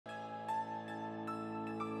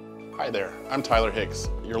Hi there, I'm Tyler Hicks,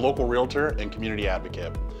 your local realtor and community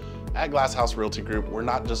advocate. At Glasshouse Realty Group, we're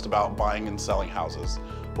not just about buying and selling houses,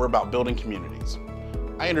 we're about building communities.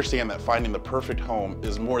 I understand that finding the perfect home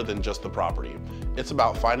is more than just the property. It's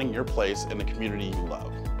about finding your place in the community you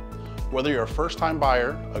love. Whether you're a first-time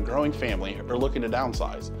buyer, a growing family, or looking to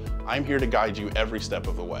downsize, I'm here to guide you every step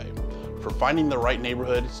of the way. For finding the right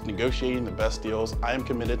neighborhoods, negotiating the best deals, I am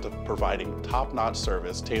committed to providing top-notch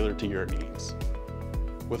service tailored to your needs.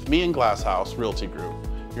 With me and Glasshouse Realty Group,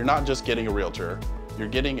 you're not just getting a realtor, you're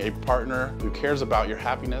getting a partner who cares about your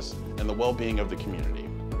happiness and the well-being of the community.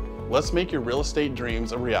 Let's make your real estate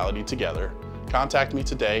dreams a reality together. Contact me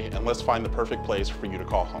today and let's find the perfect place for you to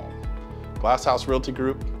call home. Glasshouse Realty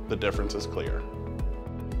Group, the difference is clear.